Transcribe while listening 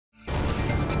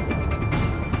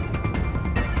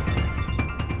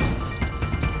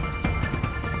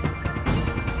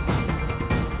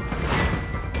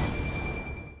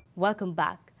Welcome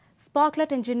back.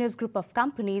 Sparklet Engineers Group of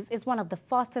Companies is one of the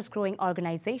fastest growing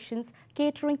organizations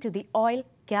catering to the oil,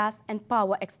 gas and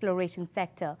power exploration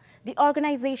sector. The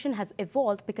organization has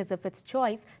evolved because of its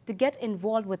choice to get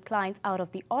involved with clients out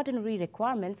of the ordinary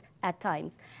requirements at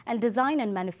times and design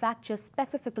and manufacture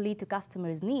specifically to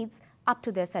customers' needs up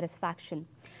to their satisfaction.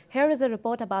 Here is a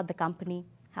report about the company.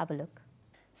 Have a look.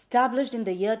 Established in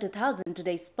the year 2000,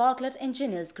 today's Sparklet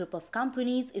Engineers Group of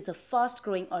Companies is a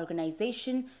fast-growing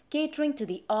organization catering to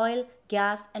the oil,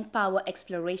 gas and power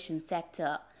exploration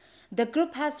sector. The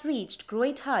group has reached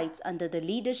great heights under the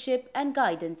leadership and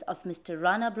guidance of Mr.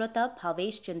 Rana Pratap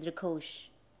Havesh Chandra Ghosh.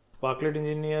 Sparklet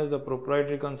Engineers, a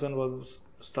proprietary concern, was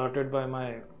started by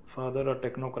my father, a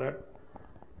technocrat,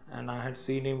 and I had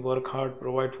seen him work hard,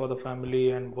 provide for the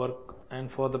family and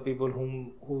for the people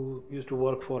who used to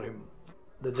work for him.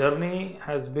 The journey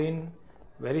has been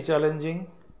very challenging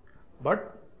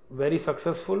but very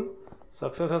successful.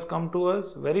 Success has come to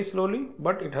us very slowly,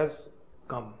 but it has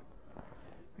come.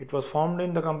 It was formed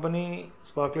in the company,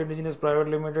 Sparklet Engineers Private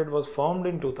Limited was formed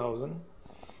in 2000,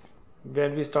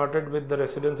 where we started with the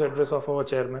residence address of our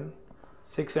chairman,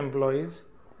 6 employees,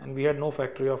 and we had no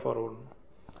factory of our own.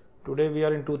 Today we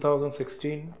are in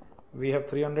 2016, we have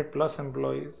 300 plus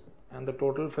employees, and the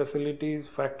total facilities,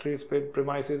 factories,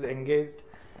 premises engaged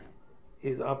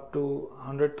is up to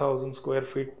 100,000 square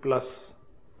feet plus.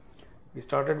 We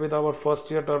started with our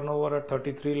first year turnover at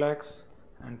 33 lakhs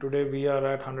and today we are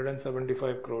at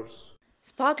 175 crores.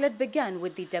 Sparklet began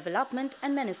with the development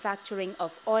and manufacturing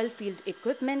of oil field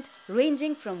equipment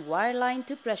ranging from wireline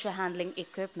to pressure handling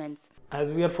equipments.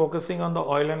 As we are focusing on the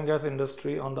oil and gas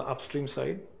industry on the upstream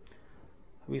side,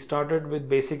 we started with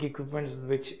basic equipments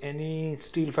which any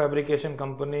steel fabrication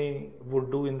company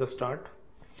would do in the start.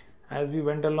 As we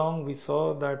went along, we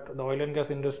saw that the oil and gas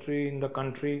industry in our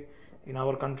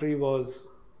country was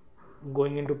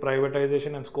going into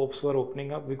privatization and scopes were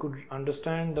opening up. We could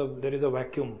understand there is a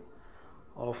vacuum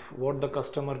of what the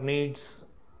customer needs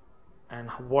and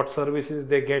what services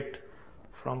they get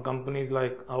from companies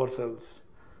like ourselves.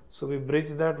 So we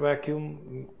bridged that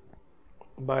vacuum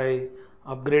by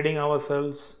upgrading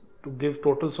ourselves to give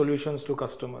total solutions to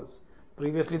customers.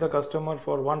 Previously, the customer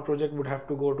for one project would have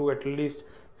to go to at least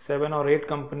 7 or 8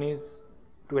 companies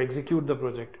to execute the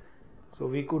project. So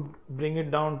we could bring it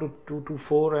down to 2 to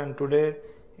 4, and today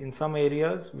in some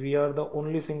areas we are the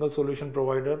only single solution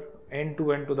provider end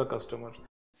to end to the customer.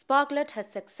 Sparklet has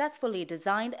successfully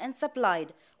designed and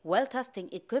supplied well testing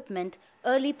equipment,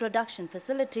 early production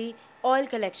facility, oil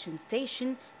collection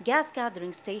station, gas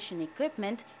gathering station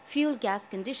equipment, fuel gas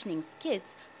conditioning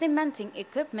skids, cementing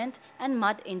equipment and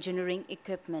mud engineering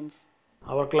equipments.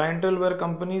 Our clientele were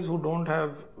companies who don't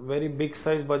have very big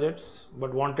size budgets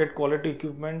but wanted quality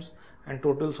equipments and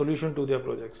total solution to their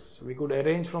projects. We could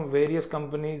arrange from various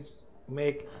companies,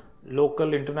 make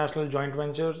local international joint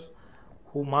ventures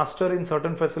who master in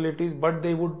certain facilities, but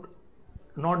they would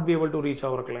not be able to reach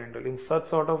our clientele. In such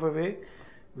sort of a way,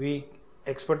 we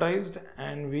expertised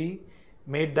and we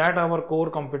made that our core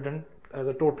competent as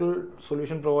a total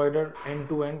solution provider end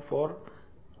to end for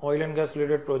oil and gas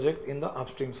related project in the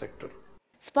upstream sector.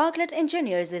 Sparklet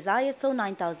Engineers is ISO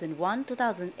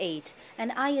 9001-2008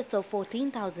 and ISO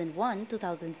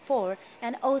 14001-2004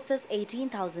 and OSIS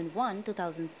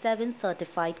 18001-2007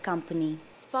 certified company.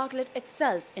 Sparklet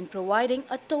excels in providing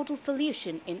a total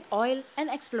solution in oil and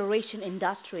exploration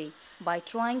industry by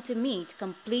trying to meet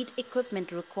complete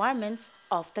equipment requirements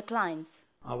of the clients.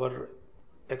 Our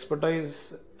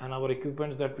expertise and our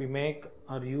equipments that we make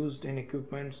are used in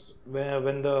equipments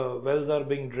when the wells are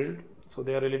being drilled. So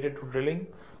they are related to drilling.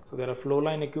 So there are flow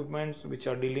line equipments which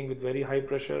are dealing with very high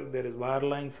pressure. There is wire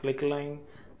line, slick line,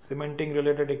 cementing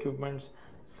related equipments,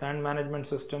 sand management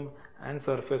system and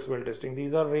surface well testing.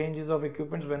 These are ranges of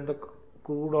equipments when the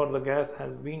crude or the gas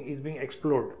is being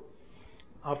explored.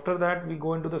 After that we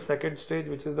go into the second stage,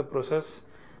 which is the process,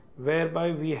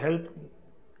 whereby we help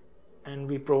and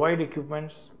we provide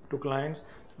equipments to clients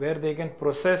where they can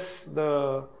process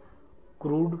the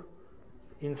crude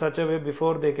in such a way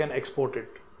before they can export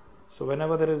it. So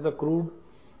whenever there is the crude,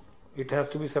 it has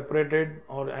to be separated,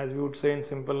 or as we would say in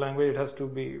simple language, it has to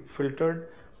be filtered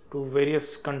to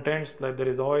various contents, like there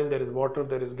is oil, there is water,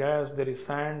 there is gas, there is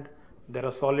sand, there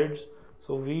are solids.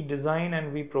 So we design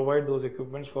and we provide those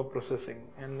equipments for processing,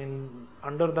 and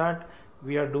under that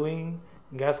we are doing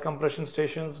gas compression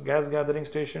stations, gas gathering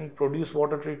station, produce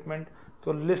water treatment. So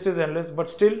list is endless,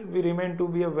 but still we remain to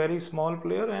be a very small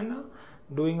player and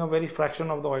doing a very fraction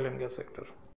of the oil and gas sector.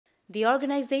 The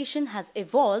organization has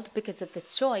evolved because of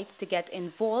its choice to get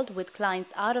involved with clients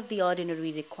out of the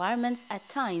ordinary requirements at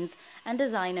times and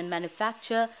design and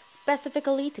manufacture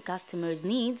specifically to customers'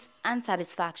 needs and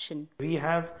satisfaction. We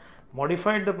have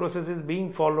modified the processes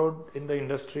being followed in the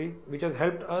industry, which has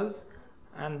helped us,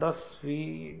 and thus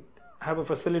we have a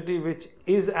facility which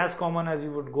is as common as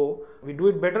you would go. We do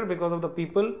it better because of the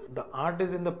people. The art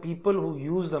is in the people who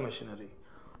use the machinery,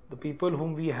 the people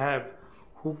whom we have,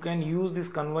 who can use these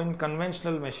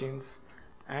conventional machines,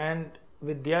 and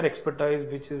with their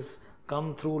expertise, which is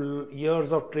come through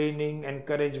years of training,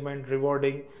 encouragement,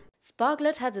 rewarding.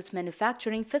 Sparklet has its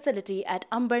manufacturing facility at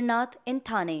Ambernath in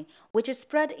Thane, which is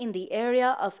spread in the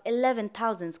area of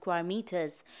 11,000 square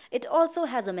meters. It also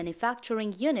has a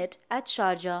manufacturing unit at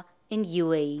Sharjah in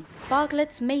UAE.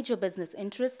 Sparklet's major business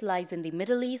interest lies in the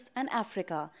Middle East and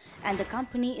Africa, and the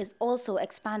company is also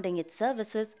expanding its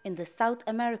services in the South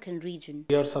American region.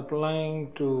 We are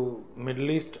supplying to Middle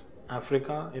East,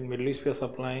 Africa. In Middle East, we are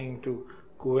supplying to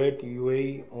Kuwait,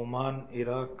 UAE, Oman,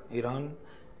 Iraq, Iran.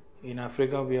 In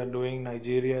Africa, we are doing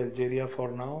Nigeria, Algeria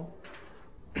for now.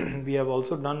 We have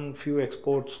also done few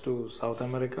exports to South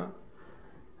America.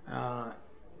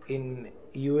 In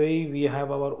UAE, we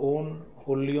have our own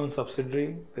wholly owned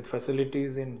subsidiary with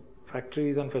facilities in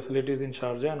factories and facilities in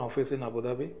Sharjah and office in Abu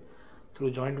Dhabi.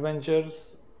 Through joint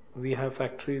ventures, we have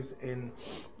factories in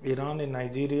Iran, in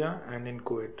Nigeria, and in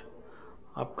Kuwait.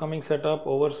 Upcoming setup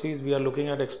overseas, we are looking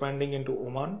at expanding into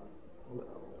Oman,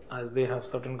 as they have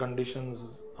certain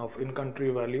conditions of in-country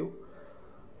value.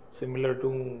 Similar to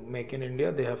Make in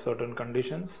India, they have certain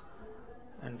conditions.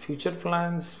 And future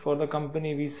plans for the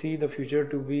company, we see the future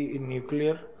to be in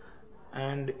nuclear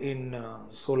and in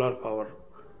solar power,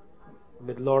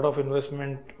 with a lot of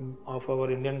investment of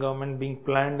our Indian government being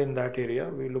planned in that area.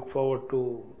 We look forward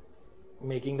to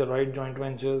making the right joint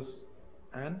ventures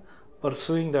and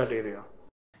pursuing that area.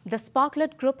 The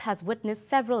Sparklet Group has witnessed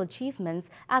several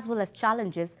achievements as well as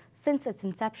challenges since its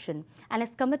inception and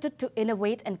is committed to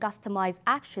innovate and customize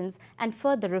actions and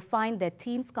further refine their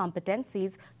team's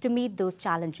competencies to meet those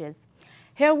challenges.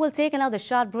 Here we'll take another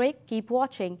short break. Keep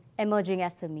watching Emerging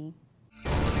SME.